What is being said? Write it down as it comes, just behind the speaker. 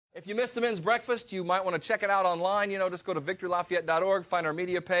If you missed the men's breakfast, you might want to check it out online. Just go to victorylafayette.org, find our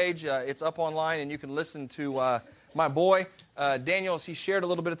media page. It's up online, and you can listen to my boy, Daniel, as he shared a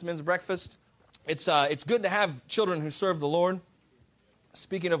little bit at the men's breakfast. It's good to have children who serve the Lord.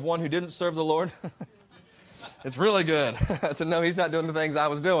 Speaking of one who didn't serve the Lord, it's really good to know he's not doing the things I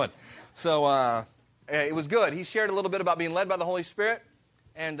was doing. So it was good. He shared a little bit about being led by the Holy Spirit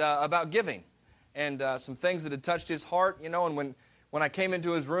and about giving and some things that had touched his heart, and when I came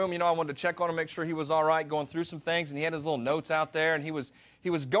into his room, I wanted to check on him, make sure he was all right, going through some things, and he had his little notes out there, and he was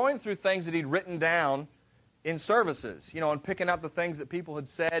going through things that he'd written down in services, and picking out the things that people had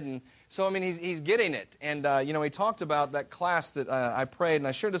said, and so, he's getting it, and, he talked about that class that I prayed, and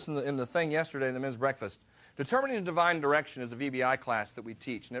I shared this in the thing yesterday in the men's breakfast. Determining the Divine Direction is a VBI class that we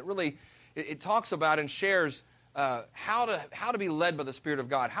teach, and it really, it talks about and shares how to be led by the Spirit of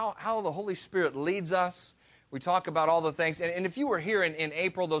God, how the Holy Spirit leads us. We talk about all the things. And if you were here in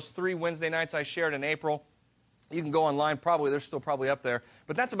April, those 3 Wednesday nights I shared in April, you can go online. They're still probably up there.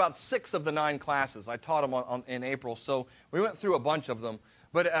 But that's about 6 of the 9 classes. I taught them in April. So we went through a bunch of them.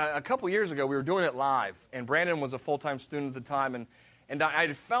 But a couple years ago, we were doing it live. And Brandon was a full-time student at the time. And I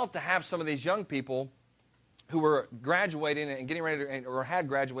felt to have some of these young people who were graduating and getting ready to, or had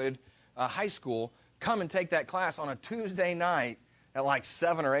graduated high school come and take that class on a Tuesday night at like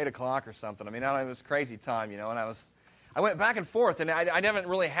 7 or 8 o'clock or something. It was a crazy time, and I went back and forth, and I haven't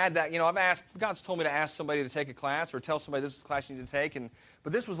really had that, God's told me to ask somebody to take a class or tell somebody this is the class you need to take,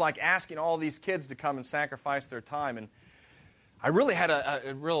 but this was like asking all these kids to come and sacrifice their time, and I really had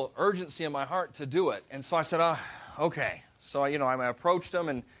a real urgency in my heart to do it, and so I said, okay. So, I approached them,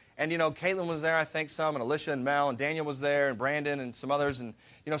 and Caitlin was there, I think, some, and Alicia and Mel, and Daniel was there, and Brandon, and some others, and,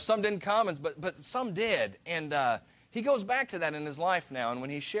 some didn't come, but some did, and he goes back to that in his life now, and when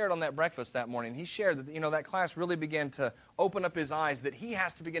he shared on that breakfast that morning, he shared that, that class really began to open up his eyes, that he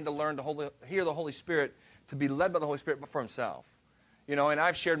has to begin to learn to hear the Holy Spirit, to be led by the Holy Spirit, but for himself. And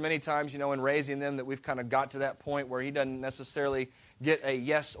I've shared many times, in raising them, that we've kind of got to that point where he doesn't necessarily get a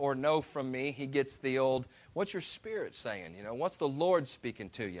yes or no from me. He gets the old, what's your spirit saying? What's the Lord speaking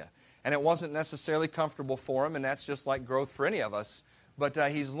to you? And it wasn't necessarily comfortable for him, and that's just like growth for any of us. But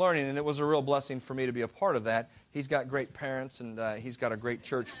he's learning, and it was a real blessing for me to be a part of that. He's got great parents, and he's got a great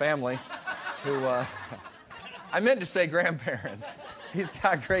church family who, I meant to say grandparents. He's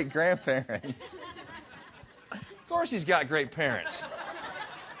got great grandparents. Of course he's got great parents.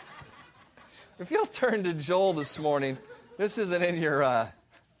 If you'll turn to Joel this morning, this isn't in your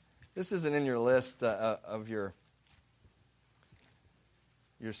list of your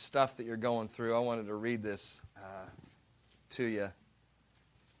stuff that you're going through. I wanted to read this to you.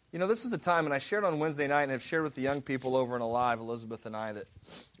 This is the time, and I shared on Wednesday night and have shared with the young people over in Alive, Elizabeth and I, that,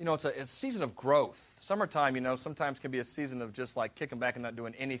 it's a season of growth. Summertime, sometimes can be a season of just like kicking back and not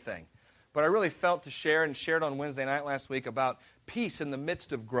doing anything. But I really felt to share and shared on Wednesday night last week about peace in the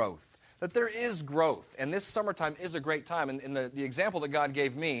midst of growth, that there is growth, and this summertime is a great time. And the example that God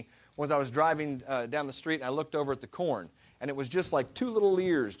gave me was I was driving down the street, and I looked over at the corn, and it was just like 2 little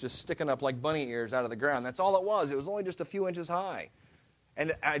ears just sticking up like bunny ears out of the ground. That's all it was. It was only just a few inches high.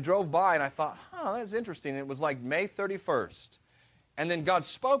 And I drove by, and I thought, that's interesting. It was like May 31st. And then God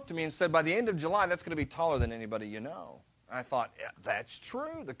spoke to me and said, by the end of July, that's going to be taller than anybody you know. And I thought, yeah, that's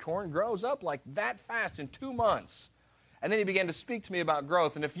true. The corn grows up like that fast in 2 months. And then he began to speak to me about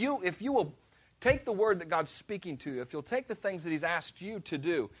growth. And if you will take the word that God's speaking to you, if you'll take the things that he's asked you to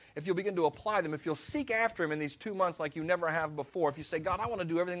do, if you'll begin to apply them, if you'll seek after him in these 2 months like you never have before, if you say, God, I want to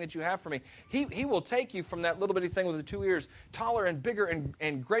do everything that you have for me, he will take you from that little bitty thing with the 2 ears, taller and bigger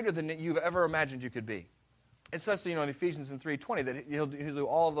and greater than you've ever imagined you could be. It says, in Ephesians 3:20 that he'll do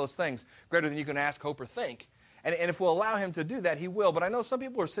all of those things greater than you can ask, hope, or think. And if we'll allow him to do that, he will. But I know some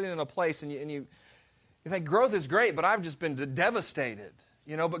people are sitting in a place and you think, growth is great, but I've just been devastated.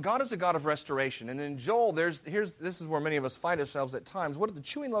 But God is a God of restoration. And in Joel, this is where many of us find ourselves at times. What the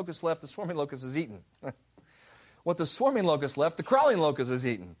chewing locust left, the swarming locust is eaten. What the swarming locust left, the crawling locust is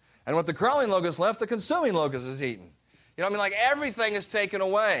eaten. And what the crawling locust left, the consuming locust is eaten. Everything is taken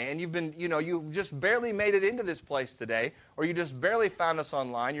away. And you've been, you just barely made it into this place today, or you just barely found us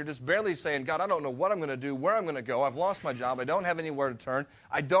online. You're just barely saying, God, I don't know what I'm going to do, where I'm going to go. I've lost my job. I don't have anywhere to turn.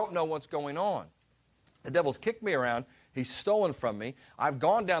 I don't know what's going on. The devil's kicked me around. He's stolen from me. I've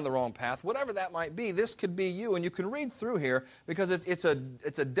gone down the wrong path. Whatever that might be, this could be you. And you can read through here because it's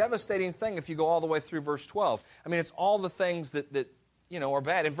a devastating thing if you go all the way through verse 12. It's all the things that are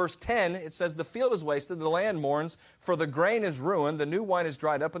bad. In verse 10, it says, the field is wasted, the land mourns, for the grain is ruined, the new wine is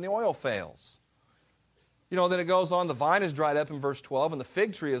dried up, and the oil fails. Then it goes on, the vine is dried up in verse 12, and the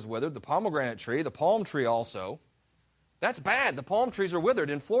fig tree is withered, the pomegranate tree, the palm tree also. That's bad. The palm trees are withered.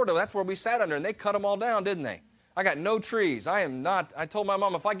 In Florida, that's where we sat under, and they cut them all down, didn't they? I got no trees. I told my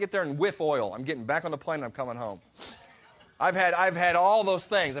mom, if I get there and whiff oil, I'm getting back on the plane and I'm coming home. I've had all those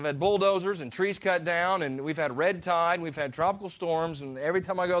things. I've had bulldozers and trees cut down, and we've had red tide, and we've had tropical storms, and every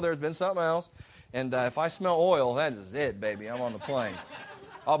time I go there's been something else. And if I smell oil, that is it, baby. I'm on the plane.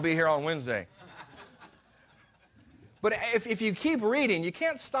 I'll be here on Wednesday. But if you keep reading, you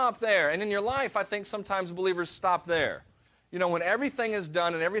can't stop there. And in your life, I think sometimes believers stop there. You know, when everything is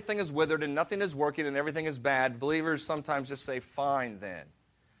done and everything is withered and nothing is working and everything is bad, believers sometimes just say, fine then.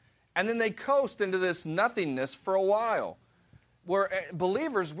 And then they coast into this nothingness for a while. Where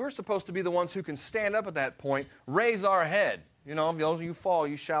believers, we're supposed to be the ones who can stand up at that point, raise our head. You know, if you fall,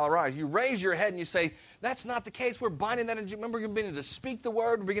 you shall arise. You raise your head and you say, that's not the case. We're binding that. Remember, we're beginning to speak the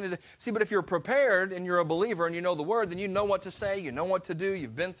word. We're beginning to see. But if you're prepared and you're a believer and you know the word, then you know what to say. You know what to do.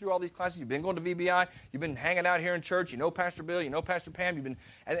 You've been through all these classes. You've been going to VBI. You've been hanging out here in church. You know Pastor Bill. You know Pastor Pam.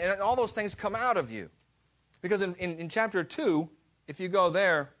 And all those things come out of you. Because in chapter 2, if you go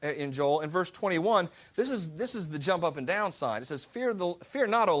there in Joel, in verse 21, this is the jump up and down side. It says, Fear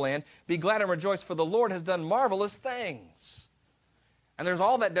not, O land, be glad and rejoice, for the Lord has done marvelous things. And there's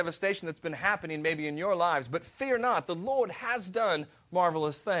all that devastation that's been happening maybe in your lives, but fear not, the Lord has done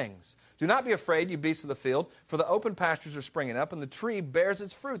marvelous things. Do not be afraid, you beasts of the field, for the open pastures are springing up, and the tree bears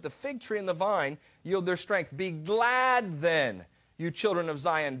its fruit. The fig tree and the vine yield their strength. Be glad then, you children of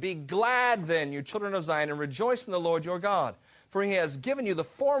Zion. Be glad then, you children of Zion, and rejoice in the Lord your God. For he has given you the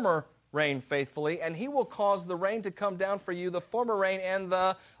former rain faithfully, and he will cause the rain to come down for you, the former rain and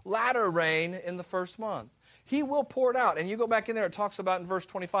the latter rain in the first month. He will pour it out. And you go back in there, it talks about in verse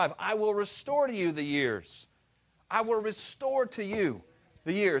 25, I will restore to you the years. I will restore to you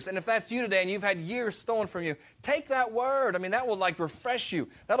the years. And if that's you today and you've had years stolen from you, take that word. I mean, that will refresh you.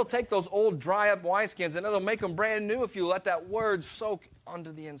 That'll take those old dry up wineskins and it'll make them brand new if you let that word soak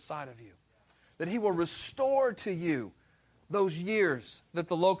onto the inside of you. That he will restore to you those years that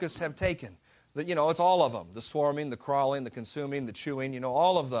the locusts have taken. That, it's all of them. The swarming, the crawling, the consuming, the chewing,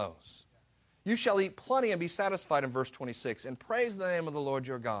 all of those. You shall eat plenty and be satisfied in verse 26, and praise the name of the Lord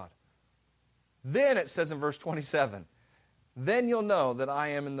your God. Then it says in verse 27, then you'll know that I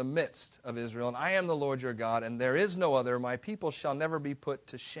am in the midst of Israel, and I am the Lord your God, and there is no other. My people shall never be put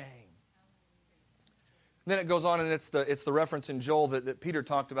to shame. And then it goes on, and it's the reference in Joel that Peter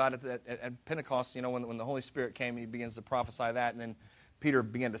talked about at Pentecost. When the Holy Spirit came, he begins to prophesy that, and then Peter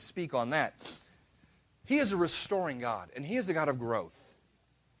began to speak on that. He is a restoring God, and he is a God of growth.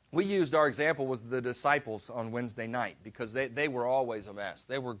 We used, our example was the disciples on Wednesday night because they were always a mess.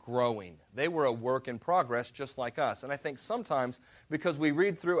 They were growing. They were a work in progress just like us. And I think sometimes because we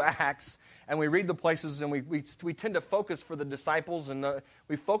read through Acts and we read the places and we tend to focus for the disciples and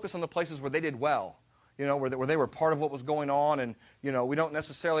we focus on the places where they did well. Where they were part of what was going on, and, we don't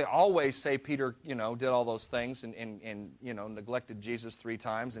necessarily always say Peter, did all those things and neglected Jesus 3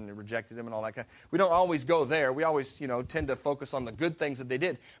 times and rejected him and all that kind of. We don't always go there. We always, tend to focus on the good things that they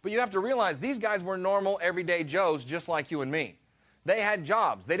did. But you have to realize these guys were normal, everyday Joes just like you and me. They had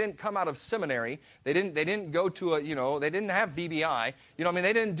jobs. They didn't come out of seminary. They didn't go to they didn't have VBI.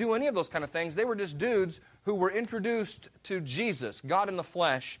 They didn't do any of those kind of things. They were just dudes who were introduced to Jesus, God in the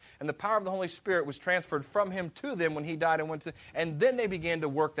flesh, and the power of the Holy Spirit was transferred from him to them when he died and then they began to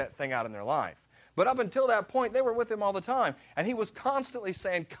work that thing out in their life. But up until that point, they were with him all the time, and he was constantly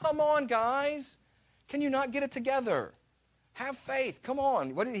saying, come on, guys. Can you not get it together? Have faith. Come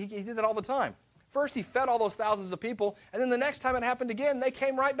on. He did that all the time. First, he fed all those thousands of people, and then the next time it happened again, they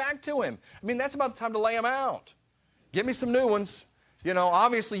came right back to him. That's about the time to lay them out. Get me some new ones.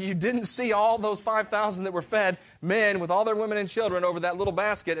 Obviously you didn't see all those 5,000 that were fed, men with all their women and children over that little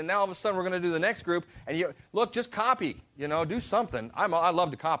basket, and now all of a sudden we're going to do the next group, and look, just copy, do something. I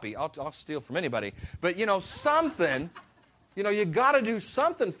love to copy. I'll steal from anybody. But, something, you got to do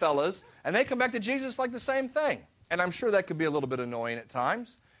something, fellas, and they come back to Jesus like the same thing. And I'm sure that could be a little bit annoying at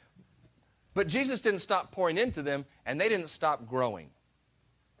times. But Jesus didn't stop pouring into them, and they didn't stop growing.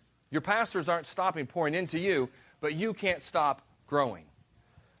 Your pastors aren't stopping pouring into you, but you can't stop growing.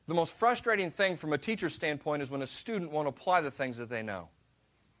 The most frustrating thing from a teacher's standpoint is when a student won't apply the things that they know.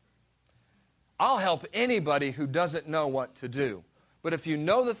 I'll help anybody who doesn't know what to do. But if you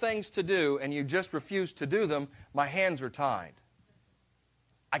know the things to do and you just refuse to do them, my hands are tied.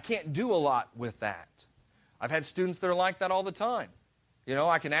 I can't do a lot with that. I've had students that are like that all the time.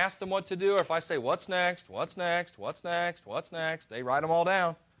 I can ask them what to do, or if I say, what's next, what's next, what's next, what's next, they write them all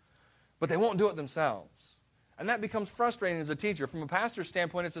down. But they won't do it themselves. And that becomes frustrating as a teacher. From a pastor's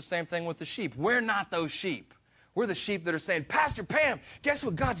standpoint, it's the same thing with the sheep. We're not those sheep. We're the sheep that are saying, Pastor Pam, guess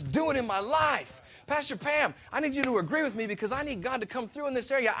what God's doing in my life? Pastor Pam, I need you to agree with me because I need God to come through in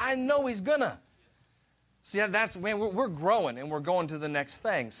this area. I know He's going to. See, we're growing and we're going to the next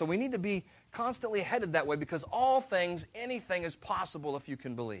thing. So we need to be constantly headed that way because all things, anything is possible if you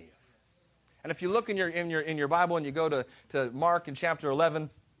can believe. And if you look in your Bible and you go to Mark in chapter 11,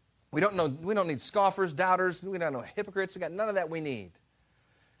 we don't need scoffers, doubters, we don't know hypocrites, we got none of that we need.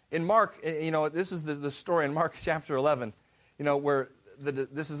 In Mark, this is the story in Mark chapter 11, where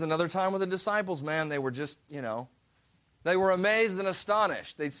this is another time with the disciples, man, they were just, they were amazed and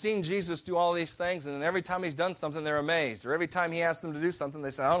astonished. They'd seen Jesus do all these things, and then every time He's done something, they're amazed. Or every time He asks them to do something, they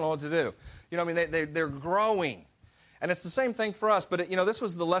say, I don't know what to do. They're growing. And it's the same thing for us, but this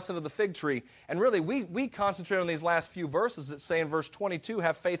was the lesson of the fig tree. And really, we concentrate on these last few verses that say in verse 22,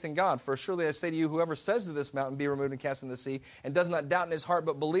 have faith in God. For surely I say to you, whoever says to this mountain, be removed and cast into the sea, and does not doubt in his heart,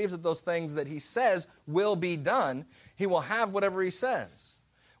 but believes that those things that he says will be done, he will have whatever he says.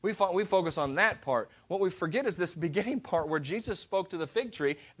 We focus on that part. What we forget is this beginning part where Jesus spoke to the fig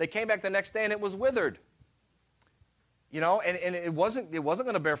tree. They came back the next day and it was withered. And it wasn't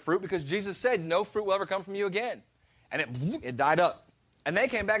going to bear fruit because Jesus said, no fruit will ever come from you again. And it died up. And they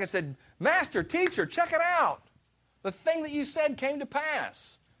came back and said, Master, teacher, check it out. The thing that you said came to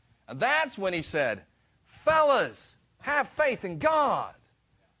pass. And that's when He said, fellas, have faith in God.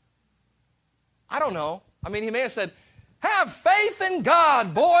 I don't know. He may have said, have faith in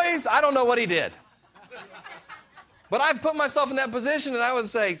God, boys. I don't know what He did. But I've put myself in that position and I would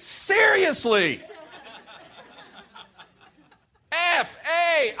say, seriously.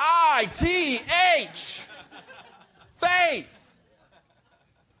 F-A-I-T-H. Faith.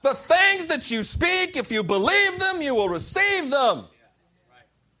 The things that you speak, if you believe them, you will receive them.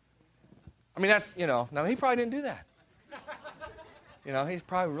 That's, now He probably didn't do that. He's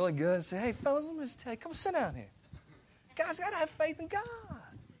probably really good and say, hey, fellas, let me just tell you, come sit down here. Guys, got to have faith in God.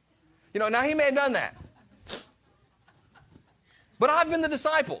 Now He may have done that. But I've been the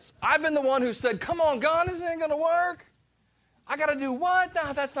disciples. I've been the one who said, come on, God, this ain't going to work. I got to do what?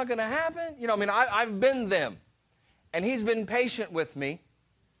 No, that's not going to happen. I've been them. And He's been patient with me.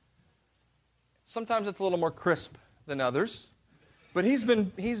 Sometimes it's a little more crisp than others. But He's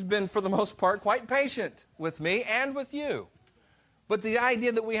been, for the most part, quite patient with me and with you. But the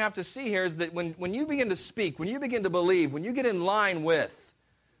idea that we have to see here is that when you begin to speak, when you begin to believe, when you get in line with,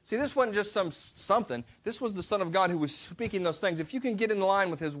 see, this wasn't just something. This was the Son of God who was speaking those things. If you can get in line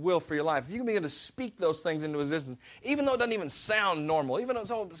with His will for your life, if you can begin to speak those things into existence, even though it doesn't even sound normal, even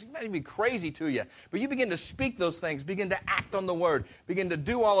though it might be crazy to you, but you begin to speak those things, begin to act on the Word, begin to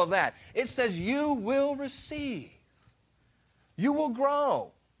do all of that, it says you will receive. You will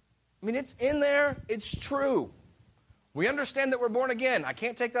grow. It's in there. It's true. We understand that we're born again. I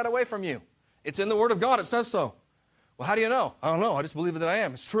can't take that away from you. It's in the Word of God. It says so. Well, how do you know? I don't know. I just believe that I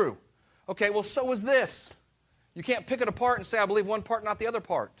am. It's true. Okay, well, so is this. You can't pick it apart and say, I believe one part, not the other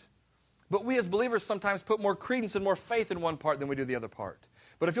part. But we as believers sometimes put more credence and more faith in one part than we do the other part.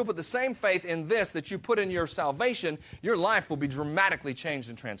 But if you'll put the same faith in this that you put in your salvation, your life will be dramatically changed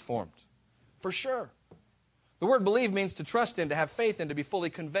and transformed. For sure. The word believe means to trust in, to have faith in, to be fully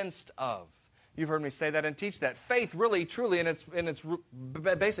convinced of. You've heard me say that and teach that. Faith really, truly, in its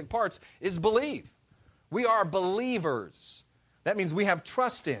basic parts, is believe. We are believers. That means we have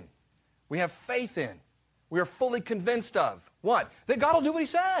trust in. We have faith in. We are fully convinced of. What? That God will do what He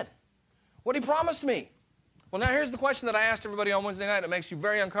said. What He promised me. Well, now here's the question that I asked everybody on Wednesday night. It makes you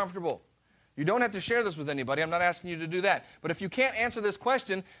very uncomfortable. You don't have to share this with anybody. I'm not asking you to do that. But if you can't answer this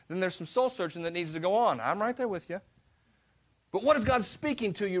question, then there's some soul searching that needs to go on. I'm right there with you. But what is God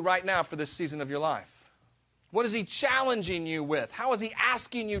speaking to you right now for this season of your life? What is He challenging you with? How is He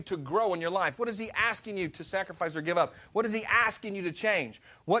asking you to grow in your life? What is He asking you to sacrifice or give up? What is He asking you to change?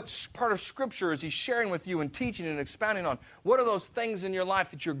 What part of Scripture is He sharing with you and teaching and expounding on? What are those things in your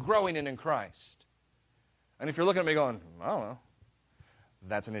life that you're growing in Christ? And if you're looking at me going, I don't know,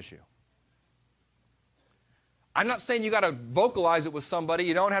 that's an issue. I'm not saying you got to vocalize it with somebody.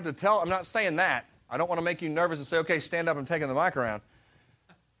 You don't have to tell. I'm not saying that. I don't want to make you nervous and say, okay, stand up, I'm taking the mic around.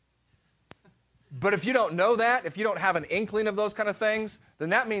 But if you don't know that, if you don't have an inkling of those kind of things,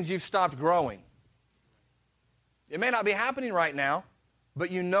 then that means you've stopped growing. It may not be happening right now,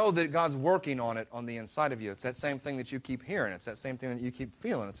 but you know that God's working on it on the inside of you. It's that same thing that you keep hearing. It's that same thing that you keep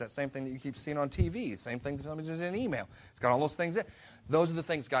feeling. It's that same thing that you keep seeing on TV. Same thing that comes in an email. It's got all those things in. Those are the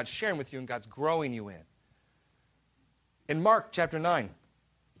things God's sharing with you and God's growing you in. In Mark chapter 9,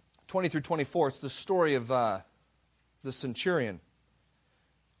 20 through 24, it's the story of the centurion.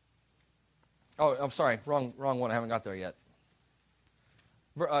 Oh, I'm sorry, wrong one. I haven't got there yet.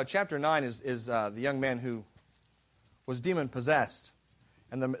 Chapter 9 is the young man who was demon-possessed.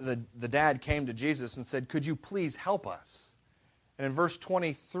 And the dad came to Jesus and said, could you please help us? And in verse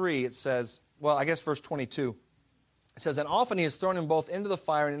 23 it says, well, I guess verse 22, it says, and often he has thrown him both into the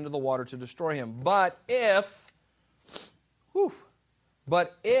fire and into the water to destroy him. But if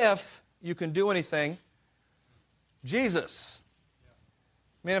you can do anything, Jesus.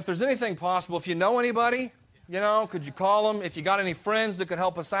 I mean, if there's anything possible, if you know anybody, could you call them? If you got any friends that could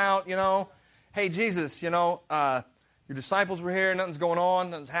help us out, hey, Jesus, your disciples were here, nothing's going on,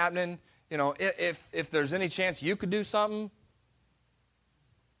 nothing's happening. If there's any chance you could do something.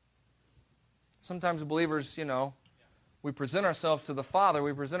 Sometimes the believers, we present ourselves to the Father,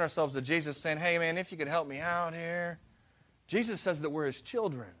 we present ourselves to Jesus saying, hey, man, if you could help me out here. Jesus says that we're His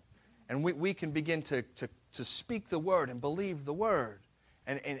children, and we can begin to speak the Word and believe the Word.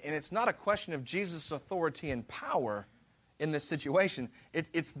 And it's not a question of Jesus' authority and power in this situation.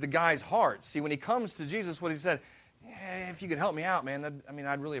 It's the guy's heart. See, when he comes to Jesus, what he said, if you could help me out, man,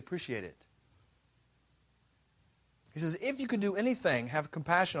 I'd really appreciate it. He says, if you could do anything, have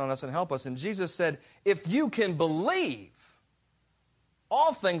compassion on us and help us. And Jesus said, if you can believe,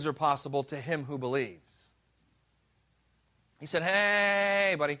 all things are possible to him who believes. He said,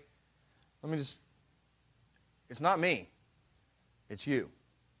 hey, buddy, it's not me, it's you.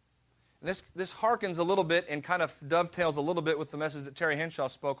 And this harkens a little bit and kind of dovetails a little bit with the message that Terry Henshaw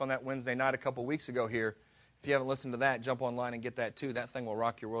spoke on that Wednesday night a couple weeks ago here. If you haven't listened to that, jump online and get that too. That thing will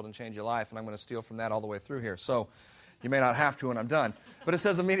rock your world and change your life, and I'm going to steal from that all the way through here. So you may not have to when I'm done. But it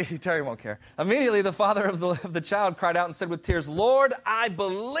says immediately, Terry won't care. Immediately the father of the child cried out and said with tears, Lord, I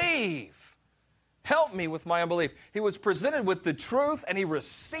believe. Help me with my unbelief. He was presented with the truth, and he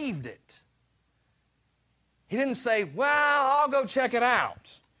received it. He didn't say, well, I'll go check it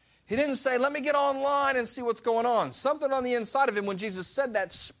out. He didn't say, let me get online and see what's going on. Something on the inside of him when Jesus said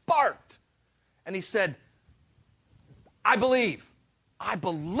that sparked. And he said, I believe. I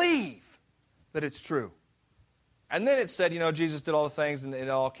believe that it's true. And then it said, Jesus did all the things and it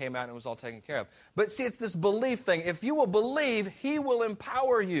all came out and it was all taken care of. But see, it's this belief thing. If you will believe, He will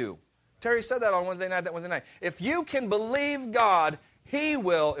empower you. Terry said that on Wednesday night. If you can believe God, He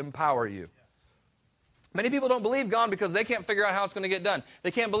will empower you. Many people don't believe God because they can't figure out how it's going to get done.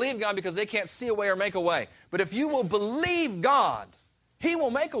 They can't believe God because they can't see a way or make a way. But if you will believe God, He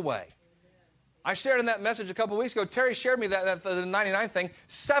will make a way. I shared in that message a couple weeks ago. Terry shared me that the 99 thing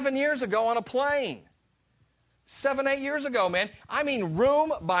 7 years ago on a plane. 7, 8 years ago, man. I mean,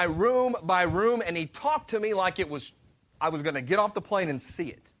 room by room by room, and he talked to me like I was going to get off the plane and see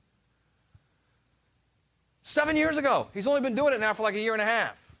it. 7 years ago. He's only been doing it now for like a year and a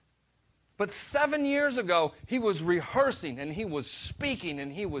half. But 7 years ago, he was rehearsing, and he was speaking,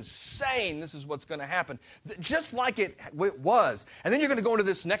 and he was saying, this is what's going to happen. Just like it was. And then you're going to go into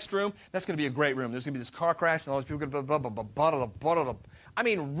this next room. That's going to be a great room. There's going to be this car crash, and all these people are going to I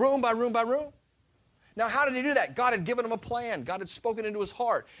mean, room by room by room. Now, how did he do that? God had given him a plan. God had spoken into his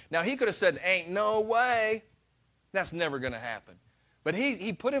heart. Now, he could have said, ain't no way. That's never going to happen. But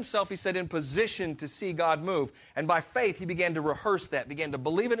he put himself, he said, in position to see God move. And by faith, he began to rehearse that, began to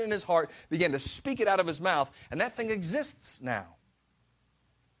believe it in his heart, began to speak it out of his mouth, and that thing exists now.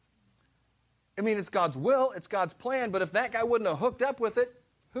 I mean, it's God's will, it's God's plan, but if that guy wouldn't have hooked up with it,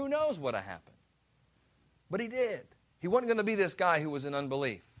 who knows what would have happened? But he did. He wasn't going to be this guy who was in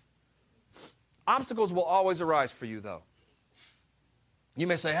unbelief. Obstacles will always arise for you, though. You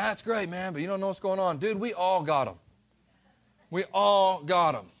may say, that's great, man, but you don't know what's going on. Dude, we all got them. We all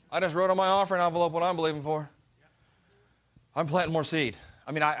got them. I just wrote on my offering envelope what I'm believing for. I'm planting more seed.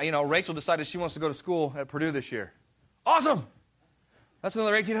 I mean, Rachel decided she wants to go to school at Purdue this year. Awesome! That's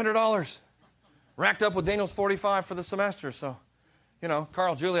another $1,800. Racked up with Daniel's 45 for the semester. So,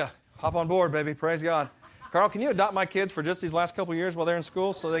 Carl, Julia, hop on board, baby. Praise God. Carl, can you adopt my kids for just these last couple years while they're in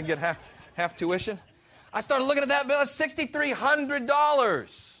school so they can get half tuition? I started looking at that bill. It's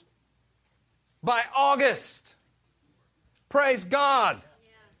 $6,300 by August. Praise God.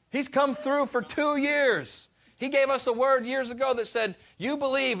 He's come through for 2 years. He gave us a word years ago that said, you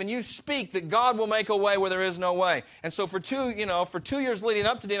believe and you speak that God will make a way where there is no way. And so for 2 years leading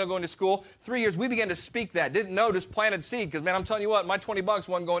up to Daniel going to school, 3 years, we began to speak that. Didn't know, just planted seed. Because, man, I'm telling you what, my $20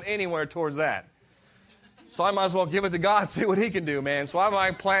 wasn't going anywhere towards that. So I might as well give it to God, see what He can do, man. So I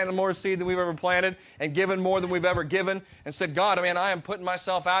might plant more seed than we've ever planted and given more than we've ever given and said, God, man, I am putting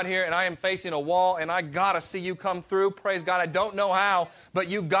myself out here and I am facing a wall and I got to see you come through. Praise God. I don't know how, but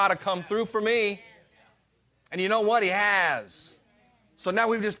you got to come through for me. And you know what? He has. So now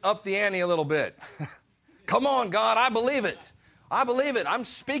we've just upped the ante a little bit. Come on, God, I believe it. I believe it. I'm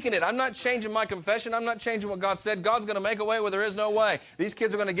speaking it. I'm not changing my confession. I'm not changing what God said. God's going to make a way where there is no way. These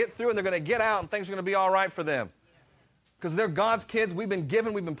kids are going to get through and they're going to get out and things are going to be all right for them. Because they're God's kids. We've been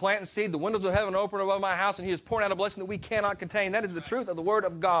given, we've been planting seed. The windows of heaven are open above my house, and He is pouring out a blessing that we cannot contain. That is the truth of the Word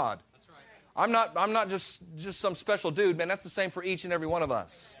of God. I'm not just some special dude, man. That's the same for each and every one of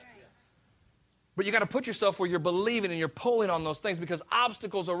us. But you got to put yourself where you're believing and you're pulling on those things because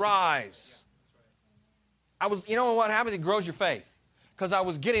obstacles arise. You know what happens? It grows your faith. Because I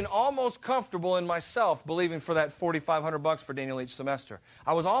was getting almost comfortable in myself believing for that $4,500 for Daniel each semester.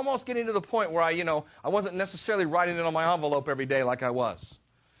 I was almost getting to the point where I wasn't necessarily writing it on my envelope every day like I was.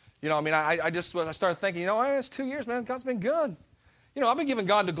 I started thinking, it's 2 years, man. God's been good. I've been giving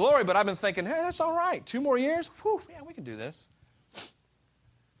God the glory, but I've been thinking, hey, that's all right. 2 more years? Whew, yeah, we can do this.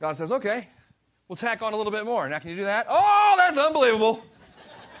 God says, okay, we'll tack on a little bit more. Now, can you do that? Oh, that's unbelievable.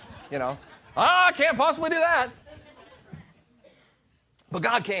 I can't possibly do that. But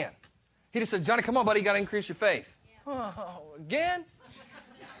God can. He just said, Johnny, come on, buddy, you got to increase your faith. Yeah. Oh, again?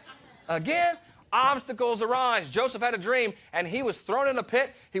 Again? Obstacles arise. Joseph had a dream, and he was thrown in a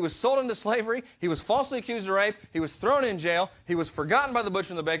pit. He was sold into slavery. He was falsely accused of rape. He was thrown in jail. He was forgotten by the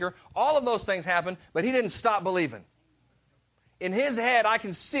butcher and the baker. All of those things happened, but he didn't stop believing. In his head, I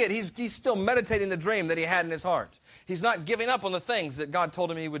can see it. He's still meditating the dream that he had in his heart. He's not giving up on the things that God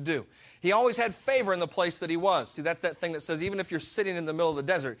told him he would do. He always had favor in the place that he was. See, that's that thing that says even if you're sitting in the middle of the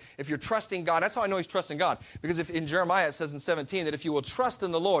desert, if you're trusting God, that's how I know he's trusting God. Because if in Jeremiah it says in 17 that if you will trust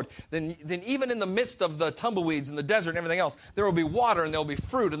in the Lord, then even in the midst of the tumbleweeds and the desert and everything else, there will be water and there will be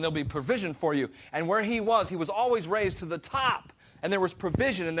fruit and there will be provision for you. And where he was always raised to the top. And there was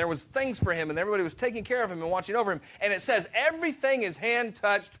provision, and there was things for him, and everybody was taking care of him and watching over him. And it says, everything his hand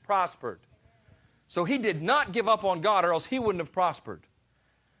touched prospered. So he did not give up on God, or else he wouldn't have prospered.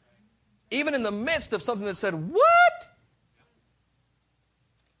 Even in the midst of something that said, what?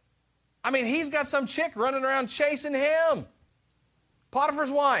 He's got some chick running around chasing him.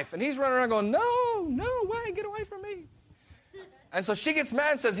 Potiphar's wife. And he's running around going, no way, get away from me. And so she gets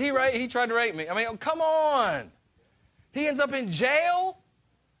mad and says, he tried to rape me. Come on. He ends up in jail.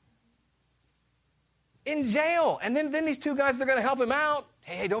 In jail. And then these 2 guys, they're going to help him out.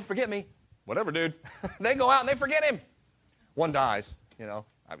 Hey, don't forget me. Whatever, dude. They go out and they forget him. One dies,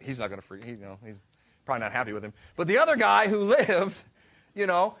 He's not going to forget. He's probably not happy with him. But the other guy who lived, he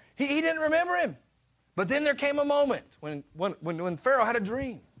didn't remember him. But then there came a moment when Pharaoh had a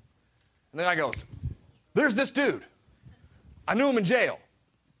dream. And the guy goes, there's this dude. I knew him in jail.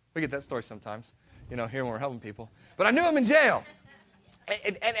 We get that story sometimes, here when we're helping people. But I knew him in jail.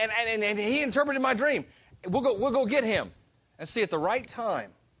 And he interpreted my dream. We'll go get him. And see, at the right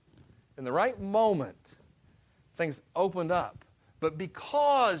time, in the right moment, things opened up. But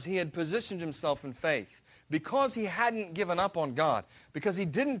because he had positioned himself in faith, because he hadn't given up on God, because he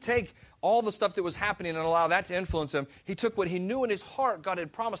didn't take all the stuff that was happening and allow that to influence him, he took what he knew in his heart God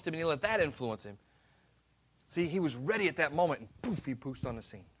had promised him and he let that influence him. See, he was ready at that moment, and poof, he poofed on the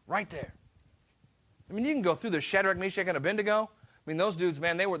scene. Right there. You can go through the Shadrach, Meshach, and Abednego. Those dudes,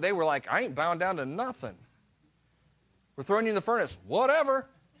 man, they were like, I ain't bound down to nothing. We're throwing you in the furnace. Whatever.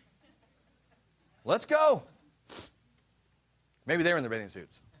 Let's go. Maybe they were in their bathing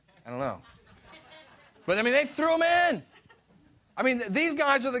suits. I don't know. But, they threw them in. These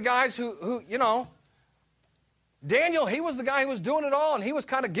guys are the guys who Daniel, he was the guy who was doing it all, and he was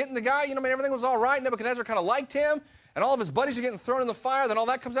kind of getting the guy, everything was all right. Nebuchadnezzar kind of liked him. And all of his buddies are getting thrown in the fire. Then all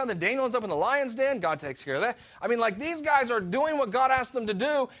that comes out. Then Daniel ends up in the lion's den. God takes care of that. These guys are doing what God asked them to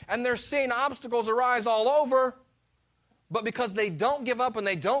do, and they're seeing obstacles arise all over. But because they don't give up and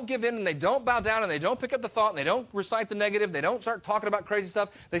they don't give in and they don't bow down and they don't pick up the thought and they don't recite the negative, they don't start talking about crazy stuff,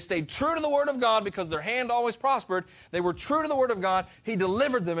 they stayed true to the Word of God because their hand always prospered. They were true to the Word of God. He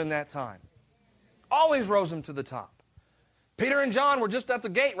delivered them in that time. Always rose them to the top. Peter and John were just at the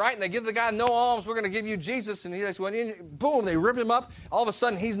gate, right? And they give the guy no alms. We're going to give you Jesus. And he went in, boom, they ripped him up. All of a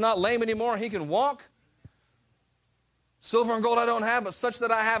sudden, he's not lame anymore. He can walk. Silver and gold I don't have, but such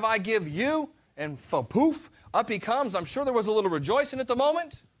that I have I give you. And poof, up he comes. I'm sure there was a little rejoicing at the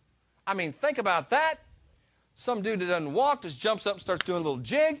moment. Think about that. Some dude that doesn't walk just jumps up and starts doing a little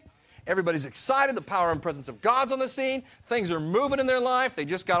jig. Everybody's excited. The power and presence of God's on the scene. Things are moving in their life. They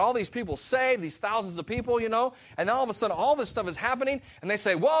just got all these people saved, these thousands of people, And then all of a sudden, all this stuff is happening. And they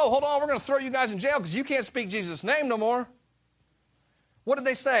say, whoa, hold on, we're going to throw you guys in jail because you can't speak Jesus' name no more. What did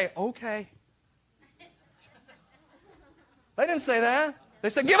they say? Okay. They didn't say that. They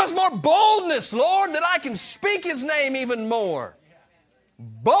said, give us more boldness, Lord, that I can speak His name even more.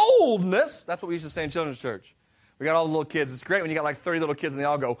 Boldness. That's what we used to say in children's church. We got all the little kids. It's great when you got like 30 little kids and they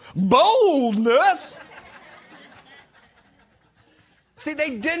all go, boldness. See,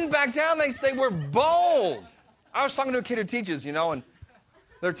 they didn't back down. They were bold. I was talking to a kid who teaches, and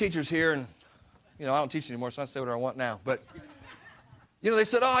there are teachers here, and, I don't teach anymore, so I say whatever I want now. But, they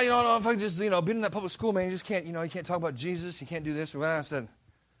said, no, if I just, been in that public school, man, you just can't, you can't talk about Jesus. You can't do this or that. I said,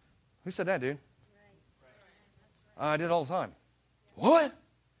 who said that, dude? I did it all the time. What?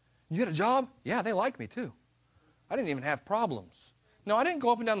 You get a job? Yeah, they like me too. I didn't even have problems. No, I didn't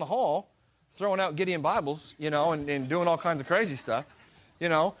go up and down the hall throwing out Gideon Bibles, and doing all kinds of crazy stuff,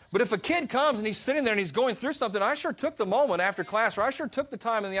 But if a kid comes and he's sitting there and he's going through something, I sure took the moment after class, or I sure took the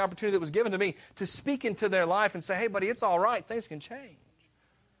time and the opportunity that was given to me to speak into their life and say, hey, buddy, it's all right. Things can change.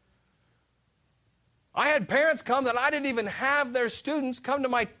 I had parents come that I didn't even have their students come to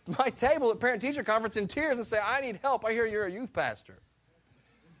my table at parent-teacher conference in tears and say, I need help. I hear you're a youth pastor.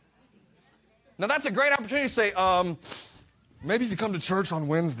 Now, that's a great opportunity to say, maybe if you come to church on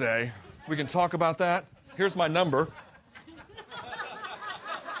Wednesday, we can talk about that. Here's my number.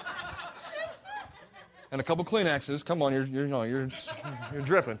 And a couple Kleenexes. Come on, you're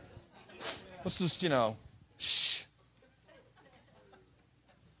dripping. Let's just, shh.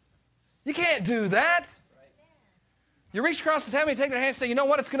 You can't do that. You reach across the table and take their hand and say, you know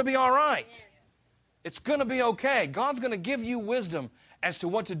what, it's going to be all right. It's going to be okay. God's going to give you wisdom as to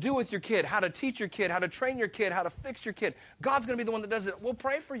what to do with your kid, how to teach your kid, how to train your kid, how to fix your kid. God's going to be the one that does it. We'll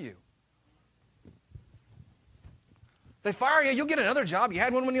pray for you. If they fire you, you'll get another job. You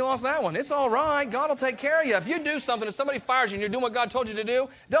had one when you lost that one. It's all right. God will take care of you. If you do something and somebody fires you and you're doing what God told you to do,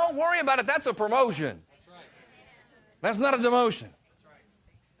 don't worry about it. That's a promotion. That's not a demotion.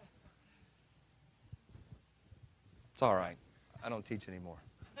 It's all right. I don't teach anymore.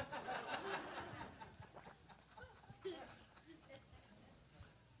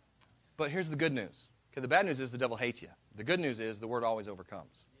 But here's the good news. Okay, the bad news is the devil hates you. The good news is the word always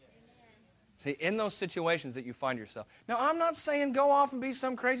overcomes. See, in those situations that you find yourself. Now, I'm not saying go off and be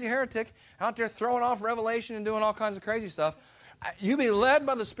some crazy heretic out there throwing off Revelation and doing all kinds of crazy stuff. You be led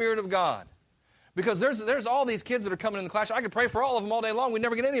by the Spirit of God. Because there's all these kids that are coming in the class. I could pray for all of them all day long. We'd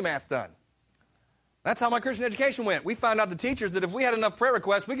never get any math done. That's how my Christian education went. We found out, the teachers, that if we had enough prayer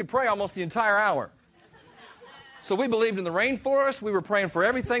requests, we could pray almost the entire hour. So we believed in the rainforest. We were praying for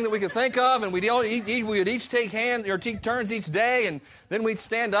everything that we could think of, and we would each take turns each day, and then we'd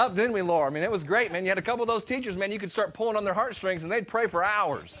stand up, didn't we, Laura? I mean, it was great, man. You had a couple of those teachers, man, you could start pulling on their heartstrings, and they'd pray for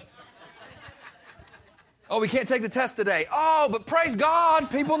hours. Oh, we can't take the test today. Oh, but praise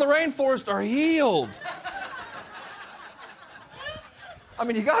God, people in the rainforest are healed. I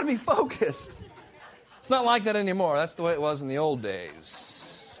mean, you got to be focused. It's not like that anymore. That's the way it was in the old days.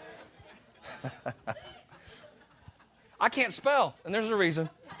 I can't spell, and there's a reason.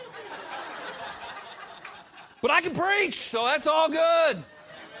 But I can preach, so that's all good.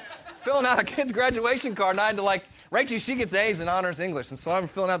 Filling out a kid's graduation card, and I had to Rachel, she gets A's in honors English, and so I'm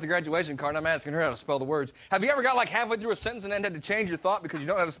filling out the graduation card, and I'm asking her how to spell the words. Have you ever got halfway through a sentence and then had to change your thought because you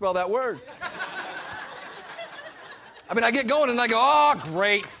don't know how to spell that word? I mean, I get going, and I go, oh,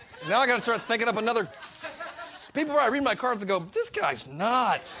 great. Now I got to start thinking up another. People probably read my cards and go, this guy's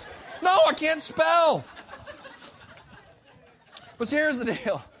nuts. No, I can't spell. But here's the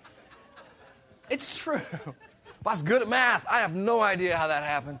deal. It's true. If I was good at math, I have no idea how that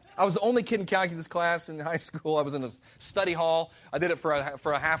happened. I was the only kid in calculus class in high school. I was in a study hall. I did it for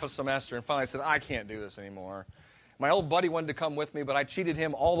a half a semester, and finally I said, I can't do this anymore. My old buddy wanted to come with me, but I cheated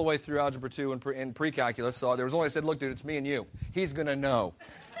him all the way through Algebra 2 and pre-calculus, so there was only, I said, look, dude, it's me and you. He's going to know.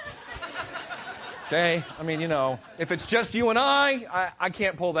 Okay? I mean, if it's just you and I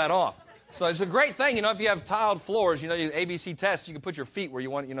can't pull that off. So it's a great thing, if you have tiled floors, you ABC tests, you can put your feet where you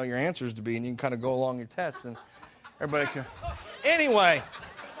want, your answers to be, and you can kind of go along your tests, and everybody can. Anyway,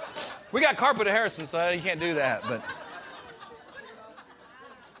 we got carpet at Harrison, so you can't do that, but.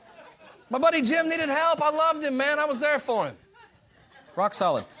 My buddy Jim needed help. I loved him, man. I was there for him. Rock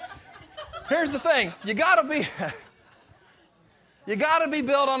solid. Here's the thing. You got to be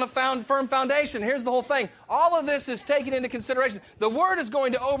built on a firm foundation. Here's the whole thing. All of this is taken into consideration. The Word is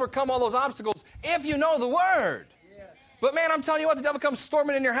going to overcome all those obstacles if you know the Word. Yes. But man, I'm telling you what, the devil comes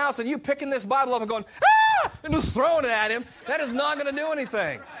storming in your house and you picking this Bible up and going, ah, and just throwing it at him. That is not going to do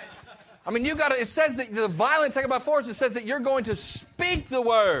anything. I mean, it says that the violent take it by force. It says that you're going to speak the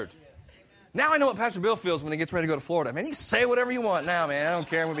Word. Now I know what Pastor Bill feels when he gets ready to go to Florida. Man, you say whatever you want now, man. I don't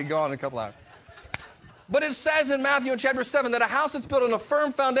care. We'll be gone in a couple hours. But it says in Matthew chapter 7 that a house that's built on a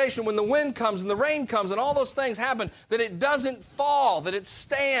firm foundation, when the wind comes and the rain comes and all those things happen, that it doesn't fall, that it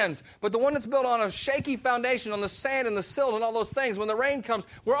stands. But the one that's built on a shaky foundation, on the sand and the silt and all those things, when the rain comes,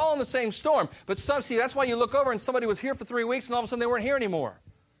 we're all in the same storm. But see, that's why you look over and somebody was here for 3 weeks and all of a sudden they weren't here anymore.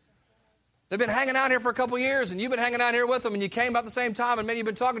 They've been hanging out here for a couple of years, and you've been hanging out here with them, and you came about the same time, and maybe you've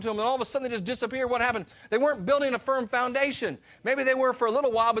been talking to them, and all of a sudden they just disappeared. What happened? They weren't building a firm foundation. Maybe they were for a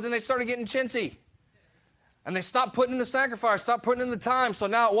little while, but then they started getting chintzy. And they stopped putting in the sacrifice, stopped putting in the time. So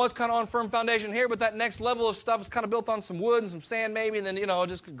now it was kind of on firm foundation here, but that next level of stuff is kind of built on some wood and some sand maybe, and then,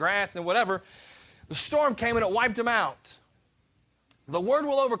 just grass and whatever. The storm came and it wiped them out. The word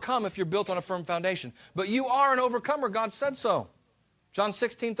will overcome if you're built on a firm foundation. But you are an overcomer. God said so. John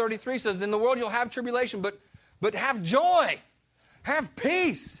 16:33 says, in the world you'll have tribulation, but have joy. Have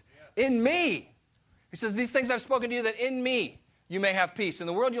peace in me. He says, these things I've spoken to you that in me you may have peace. In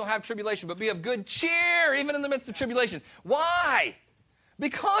the world you'll have tribulation, but be of good cheer, even in the midst of tribulation. Why?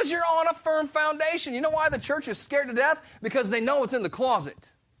 Because you're on a firm foundation. You know why the church is scared to death? Because they know it's in the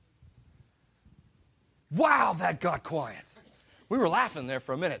closet. Wow, that got quiet. We were laughing there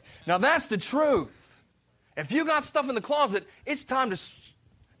for a minute. Now that's the truth. If you got stuff in the closet, it's time to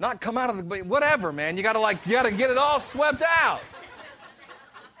not come out of the, whatever, man. You got to get it all swept out.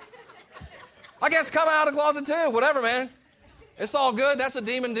 I guess come out of the closet too, whatever, man. It's all good. That's a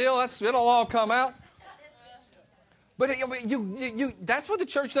demon deal. It'll all come out. But that's what the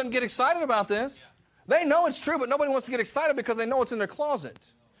church doesn't get excited about this. They know it's true, but nobody wants to get excited because they know it's in their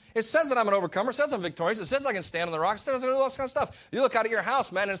closet. It says that I'm an overcomer. It says I'm victorious. It says I can stand on the rocks. It says I can do all this kind of stuff. You look out at your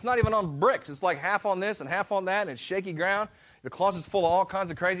house, man, and it's not even on bricks. It's like half on this and half on that, and it's shaky ground. The closet's full of all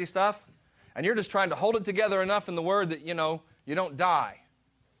kinds of crazy stuff. And you're just trying to hold it together enough in the Word that, you don't die.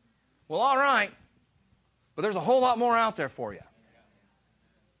 Well, all right. But there's a whole lot more out there for you.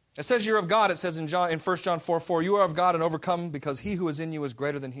 It says you're of God. It says in 1 John 4:4, you are of God and overcome because he who is in you is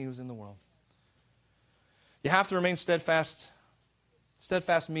greater than he who is in the world. You have to remain steadfast.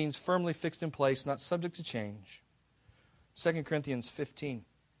 Steadfast means firmly fixed in place, not subject to change. 2 Corinthians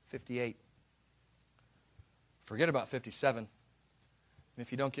 15:58. Forget about 57. And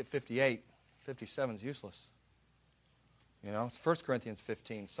if you don't get 58, 57 is useless. It's 1 Corinthians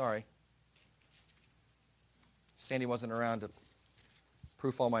 15, sorry. Sandy wasn't around to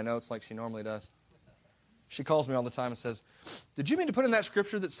proof all my notes like she normally does. She calls me all the time and says, did you mean to put in that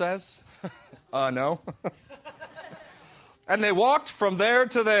scripture that says? No. And they walked from there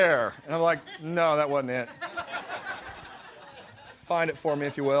to there. And I'm like, no, that wasn't it. Find it for me,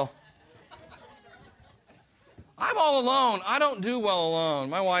 if you will. I'm all alone. I don't do well alone.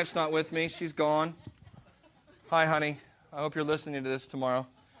 My wife's not with me. She's gone. Hi, honey. I hope you're listening to this tomorrow.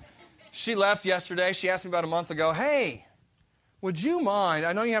 She left yesterday. She asked me about a month ago, hey, would you mind,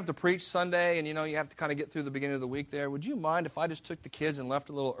 I know you have to preach Sunday and you have to kind of get through the beginning of the week there. Would you mind if I just took the kids and left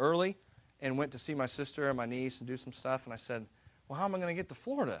a little early and went to see my sister and my niece and do some stuff? And I said, well, how am I going to get to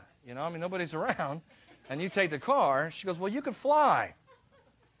Florida? Nobody's around. And you take the car. She goes, well, you could fly.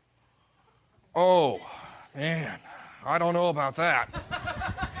 Oh, man, I don't know about that.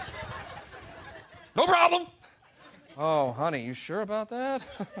 No problem. Oh, honey, you sure about that?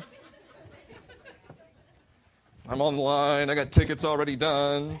 I'm on the line. I got tickets already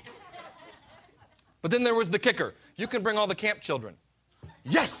done. But then there was the kicker. You can bring all the camp children.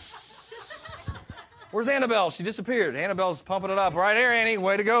 Yes! Where's Annabelle? She disappeared. Annabelle's pumping it up. Right here, Annie.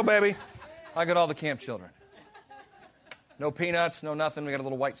 Way to go, baby. I got all the camp children. No peanuts, no nothing. We got a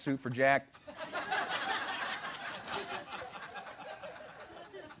little white suit for Jack.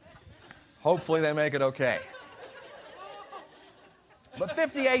 Hopefully they make it okay. But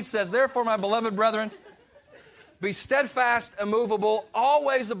 58 says, therefore, my beloved brethren, be steadfast, immovable,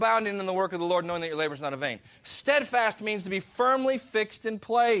 always abounding in the work of the Lord, knowing that your labor is not in vain. Steadfast means to be firmly fixed in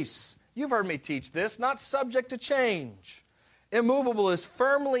place. You've heard me teach this, not subject to change. Immovable is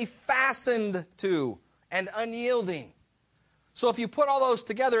firmly fastened to and unyielding. So if you put all those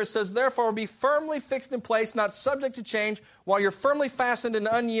together, it says, therefore, be firmly fixed in place, not subject to change, while you're firmly fastened and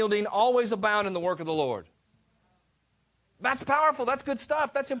unyielding, always abound in the work of the Lord. That's powerful. That's good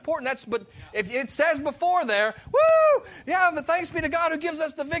stuff. That's important. But if it says before there, woo, yeah, but thanks be to God who gives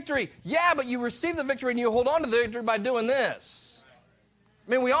us the victory. Yeah, but you receive the victory and you hold on to the victory by doing this.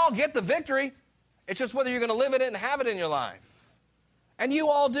 I mean, we all get the victory. It's just whether you're going to live in it and have it in your life. And you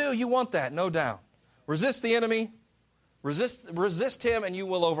all do. You want that, no doubt. Resist the enemy. Resist him and you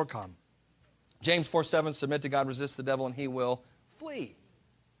will overcome. James 4:7, submit to God, resist the devil, and he will flee.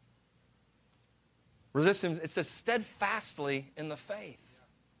 Resist him, it says steadfastly in the faith.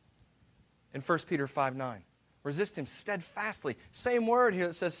 In 1 Peter 5:9. Resist him steadfastly. Same word here,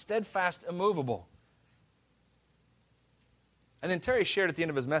 it says steadfast, immovable. And then Terry shared at the end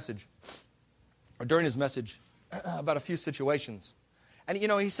of his message, or during his message, about a few situations. And,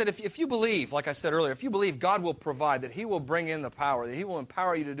 he said, if you believe, like I said earlier, if you believe God will provide, that he will bring in the power, that he will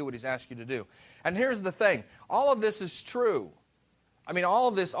empower you to do what he's asked you to do. And here's the thing. All of this is true. I mean,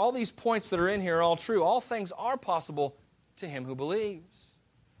 all these points that are in here are all true. All things are possible to him who believes.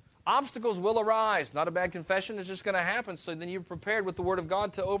 Obstacles will arise. Not a bad confession. It's just going to happen. So then you're prepared with the Word of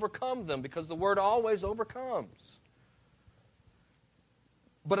God to overcome them, because the Word always overcomes.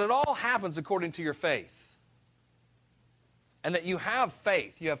 But it all happens according to your faith. And that you have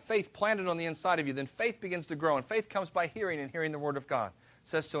faith. You have faith planted on the inside of you. Then faith begins to grow. And faith comes by hearing, and hearing the Word of God. It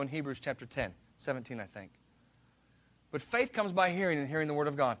says so in Hebrews chapter 10, 17, I think. But faith comes by hearing, and hearing the Word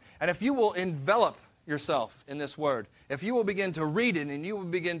of God. And if you will envelop yourself in this Word, if you will begin to read it, and you will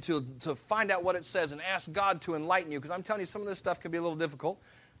begin to find out what it says and ask God to enlighten you, because I'm telling you, some of this stuff can be a little difficult.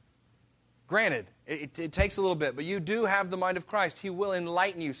 Granted, it takes a little bit, but you do have the mind of Christ. He will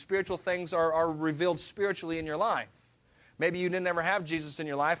enlighten you. Spiritual things are revealed spiritually in your life. Maybe you didn't ever have Jesus in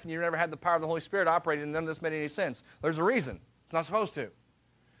your life, and you never had the power of the Holy Spirit operating, and none of this made any sense. There's a reason. It's not supposed to.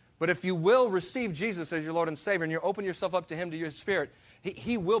 But if you will receive Jesus as your Lord and Savior, and you open yourself up to Him, to your Spirit,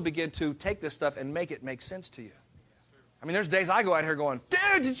 He will begin to take this stuff and make it make sense to you. I mean, there's days I go out here going,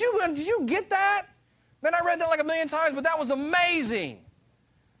 dude, did you get that? Man, I read that like 1,000,000 times, but that was amazing.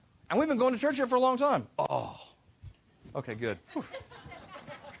 And we've been going to church here for a long time. Oh, okay, good. Whew.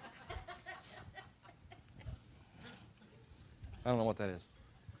 I don't know what that is,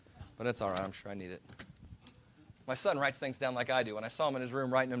 but it's all right. I'm sure I need it. My son writes things down like I do. When I saw him in his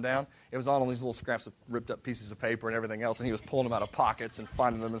room writing them down, it was all on these little scraps of ripped up pieces of paper and everything else, and he was pulling them out of pockets and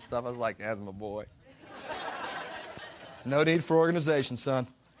finding them and stuff. I was like, that's my boy. No need for organization, son.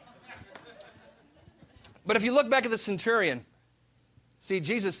 But if you look back at the centurion, see,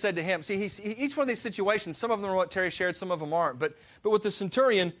 Jesus said to him, each one of these situations, some of them are what Terry shared, some of them aren't. But with the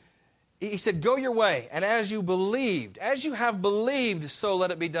centurion, he said, go your way, and as you have believed, so let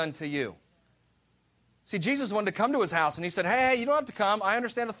it be done to you. See, Jesus wanted to come to his house, and he said, hey, you don't have to come. I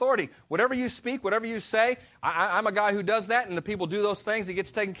understand authority. Whatever you speak, whatever you say, I'm a guy who does that, and the people do those things. It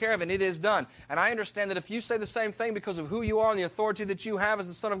gets taken care of, and it is done. And I understand that if you say the same thing because of who you are and the authority that you have as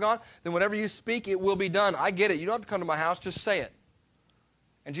the Son of God, then whatever you speak, it will be done. I get it. You don't have to come to my house. Just say it.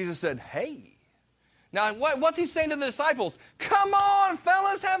 And Jesus said, hey. Now, what's he saying to the disciples? Come on,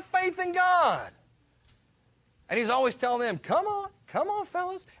 fellas, have faith in God. And he's always telling them, come on,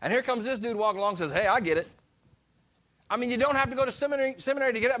 fellas. And here comes this dude walking along and says, hey, I get it. I mean, you don't have to go to seminary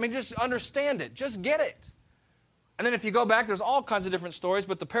to get it. I mean, just understand it. Just get it. And then if you go back, there's all kinds of different stories,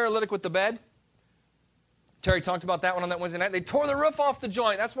 but the paralytic with the bed, Terry talked about that one on that Wednesday night. They tore the roof off the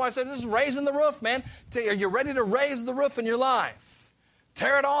joint. That's why I said this is raising the roof, man. Are you ready to raise the roof in your life?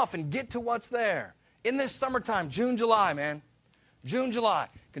 Tear it off and get to what's there. In this summertime, June, July, man. June, July.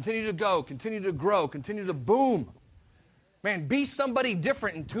 Continue to go. Continue to grow. Continue to boom. Man, be somebody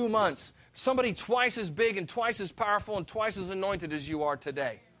different in 2 months. Somebody twice as big and twice as powerful and twice as anointed as you are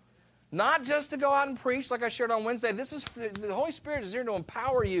today. Not just to go out and preach like I shared on Wednesday. The Holy Spirit is here to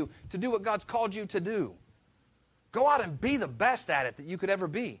empower you to do what God's called you to do. Go out and be the best at it that you could ever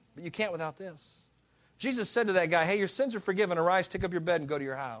be. But you can't without this. Jesus said to that guy, hey, your sins are forgiven. Arise, take up your bed, and go to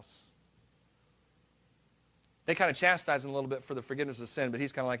your house. They kind of chastised him a little bit for the forgiveness of sin, but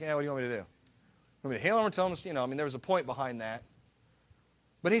he's kind of like, what do you want me to do? You want me to heal him or tell him, there was a point behind that.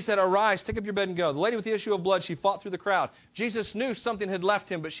 But he said, arise, take up your bed and go. The lady with the issue of blood, she fought through the crowd. Jesus knew something had left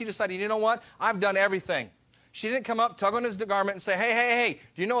him, but she decided, you know what? I've done everything. She didn't come up, tug on his garment and say, hey,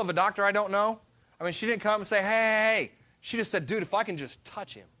 do you know of a doctor I don't know? I mean, she didn't come up and say, hey. She just said, dude, if I can just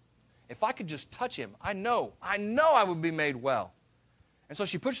touch him, I know I would be made well. And so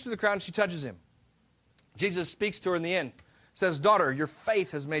she pushes through the crowd and she touches him. Jesus speaks to her in the end, says, daughter, your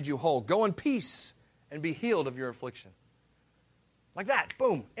faith has made you whole. Go in peace and be healed of your affliction. Like that,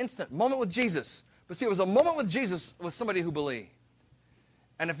 boom, instant, moment with Jesus. But see, it was a moment with Jesus with somebody who believed.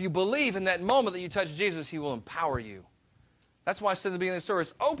 And if you believe in that moment that you touch Jesus, He will empower you. That's why I said at the beginning of the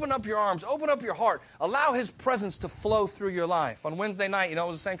service, open up your arms, open up your heart. Allow His presence to flow through your life. On Wednesday night, it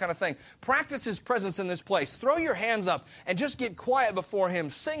was the same kind of thing. Practice His presence in this place. Throw your hands up and just get quiet before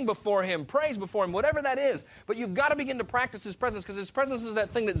Him. Sing before Him. Praise before Him. Whatever that is. But you've got to begin to practice His presence, because His presence is that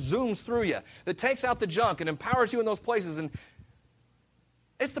thing that zooms through you, that takes out the junk and empowers you in those places. And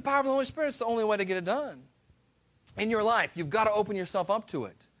it's the power of the Holy Spirit. It's the only way to get it done. In your life, you've got to open yourself up to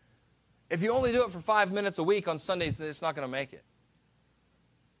it. If you only do it for 5 minutes a week on Sundays, then it's not going to make it.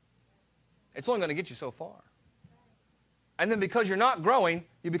 It's only going to get you so far. And then because you're not growing,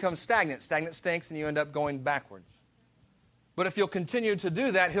 you become stagnant. Stagnant stinks, and you end up going backwards. But if you'll continue to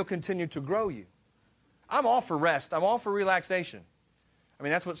do that, He'll continue to grow you. I'm all for rest. I'm all for relaxation. I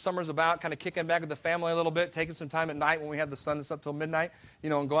mean, that's what summer's about, kind of kicking back with the family a little bit, taking some time at night when we have the sun that's up till midnight,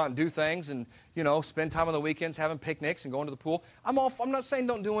 and go out and do things and, spend time on the weekends having picnics and going to the pool. I'm not saying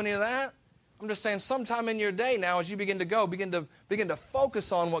don't do any of that. I'm just saying sometime in your day now, as you begin to go, begin to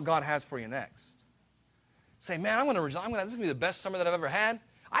focus on what God has for you next. Say, man, this is going to be the best summer that I've ever had.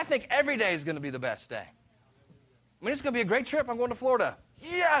 I think every day is going to be the best day. I mean, it's going to be a great trip. I'm going to Florida.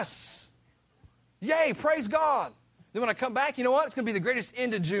 Yes! Yay, praise God. Then when I come back, you know what? It's going to be the greatest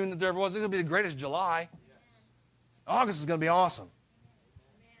end of June that there ever was. It's going to be the greatest July. August is going to be awesome.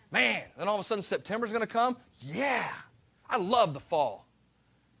 Man, then all of a sudden September's going to come. Yeah, I love the fall.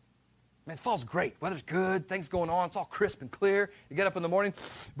 Man, fall's great. Weather's good. Things going on. It's all crisp and clear. You get up in the morning,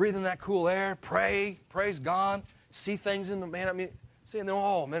 breathe in that cool air, pray, praise God, see things in the, man, I mean, seeing them,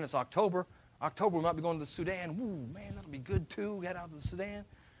 oh, man, it's October. October, we might be going to the Sudan. Ooh, man, that'll be good too. Head out to the Sudan.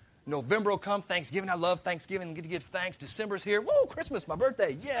 November will come. Thanksgiving. I love Thanksgiving. Get to give thanks. December's here. Woo, Christmas, my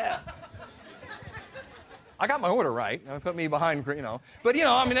birthday. Yeah. I got my order right. Put me behind, you know. But, you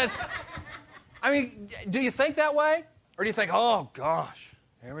know, I mean, that's, I mean, do you think that way? Or do you think, oh, gosh,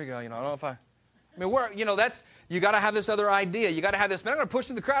 here we go. You know, I don't know if I mean, we're, you know, that's, you got to have this other idea. You got to have this, man, I'm going to push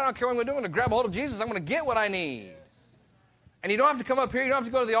through the crowd. I don't care what I'm going to do. I'm going to grab a hold of Jesus. I'm going to get what I need. And you don't have to come up here. You don't have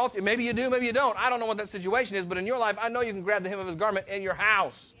to go to the altar. Maybe you do, maybe you don't. I don't know what that situation is, but in your life, I know you can grab the hem of his garment in your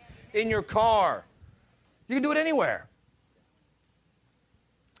house, in your car. You can do it anywhere.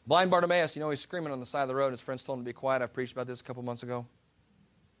 Blind Bartimaeus, you know, he's screaming on the side of the road. His friends told him to be quiet. I preached about this a couple months ago.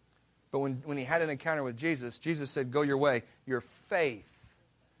 But when he had an encounter with Jesus, Jesus said, go your way. Your faith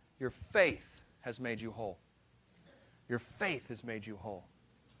has made you whole. Your faith has made you whole.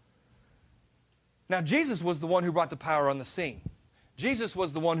 Now, Jesus was the one who brought the power on the scene. Jesus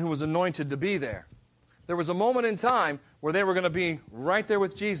was the one who was anointed to be there. There was a moment in time where they were going to be right there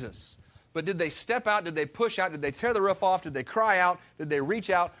with Jesus. But did they step out? Did they push out? Did they tear the roof off? Did they cry out? Did they reach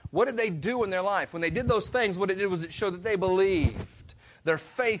out? What did they do in their life? When they did those things, what it did was it showed that they believed. Their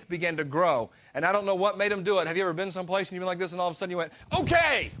faith began to grow. And I don't know what made them do it. Have you ever been someplace and you've been like this and all of a sudden you went,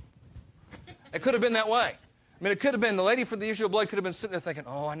 okay! It could have been that way. I mean, it could have been the lady for the issue of blood could have been sitting there thinking,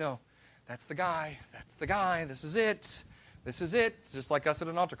 oh, I know. That's the guy. That's the guy. This is it. This is it. Just like us at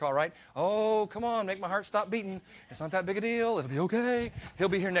an altar call, right? Oh, come on, make my heart stop beating. It's not that big a deal. It'll be okay. He'll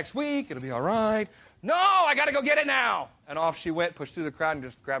be here next week. It'll be all right. No, I got to go get it now. And off she went, pushed through the crowd, and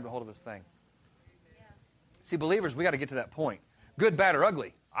just grabbed a hold of his thing. Yeah. See, believers, we got to get to that point. Good, bad, or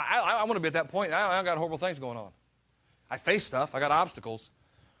ugly. I want to be at that point. I got horrible things going on. I face stuff. I got obstacles.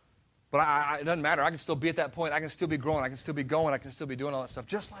 But it doesn't matter. I can still be at that point. I can still be growing. I can still be going. I can still be doing all that stuff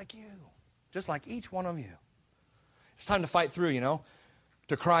just like you. Just like each one of you. It's time to fight through, you know,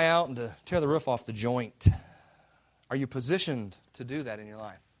 to cry out and to tear the roof off the joint. Are you positioned to do that in your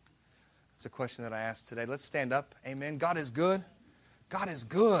life? It's a question that I asked today. Let's stand up. Amen. God is good. God is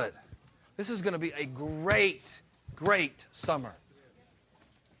good. This is going to be a great, great summer.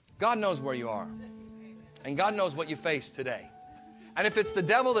 God knows where you are. And God knows what you face today. And if it's the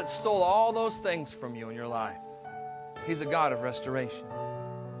devil that stole all those things from you in your life, he's a God of restoration.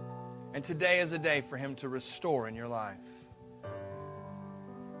 And today is a day for him to restore in your life.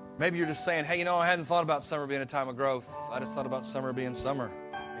 Maybe you're just saying, hey, you know, I hadn't thought about summer being a time of growth. I just thought about summer being summer.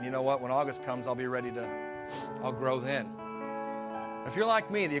 And you know what? When August comes, I'll be ready to, I'll grow then. If you're like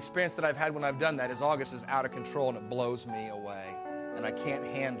me, the experience that I've had when I've done that is August is out of control and it blows me away. And I can't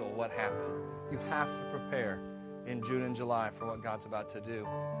handle what happened. You have to prepare in June and July for what God's about to do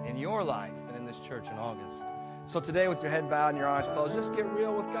in your life and in this church in August. So today, with your head bowed and your eyes closed, just get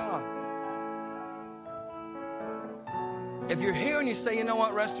real with God. If you're here and you say, you know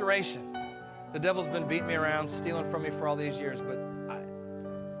what, restoration, the devil's been beating me around, stealing from me for all these years, but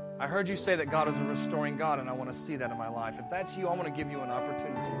I heard you say that God is a restoring God, and I want to see that in my life. If that's you, I want to give you an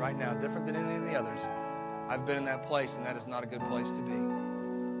opportunity right now, different than any of the others. I've been in that place, and that is not a good place to be.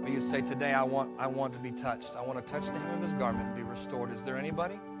 But you say, today I want to be touched. I want to touch the hem of his garment and be restored. Is there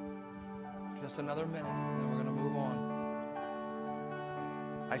anybody? Just another minute, and then we're going to move on.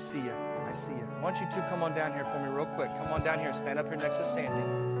 I see you. I see you. Why don't you two come on down here for me real quick. Come on down here. Stand up here next to Sandy.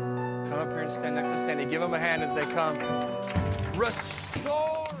 Come up here and stand next to Sandy. Give them a hand as they come. Restoring.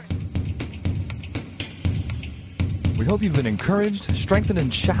 We hope you've been encouraged, strengthened,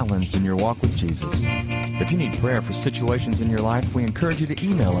 and challenged in your walk with Jesus. If you need prayer for situations in your life, we encourage you to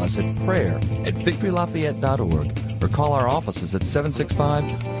email us at prayer@victorylafayette.org or call our offices at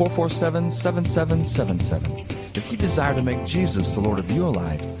 765-447-7777. If you desire to make Jesus the Lord of your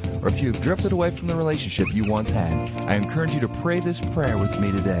life, or if you have drifted away from the relationship you once had, I encourage you to pray this prayer with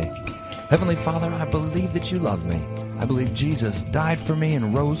me today. Heavenly Father, I believe that you love me. I believe Jesus died for me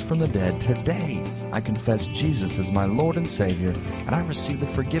and rose from the dead. Today, I confess Jesus as my Lord and Savior, and I receive the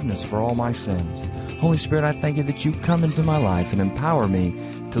forgiveness for all my sins. Holy Spirit, I thank you that you come into my life and empower me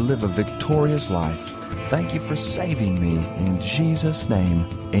to live a victorious life. Thank you for saving me. In Jesus' name,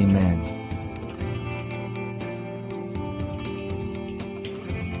 amen.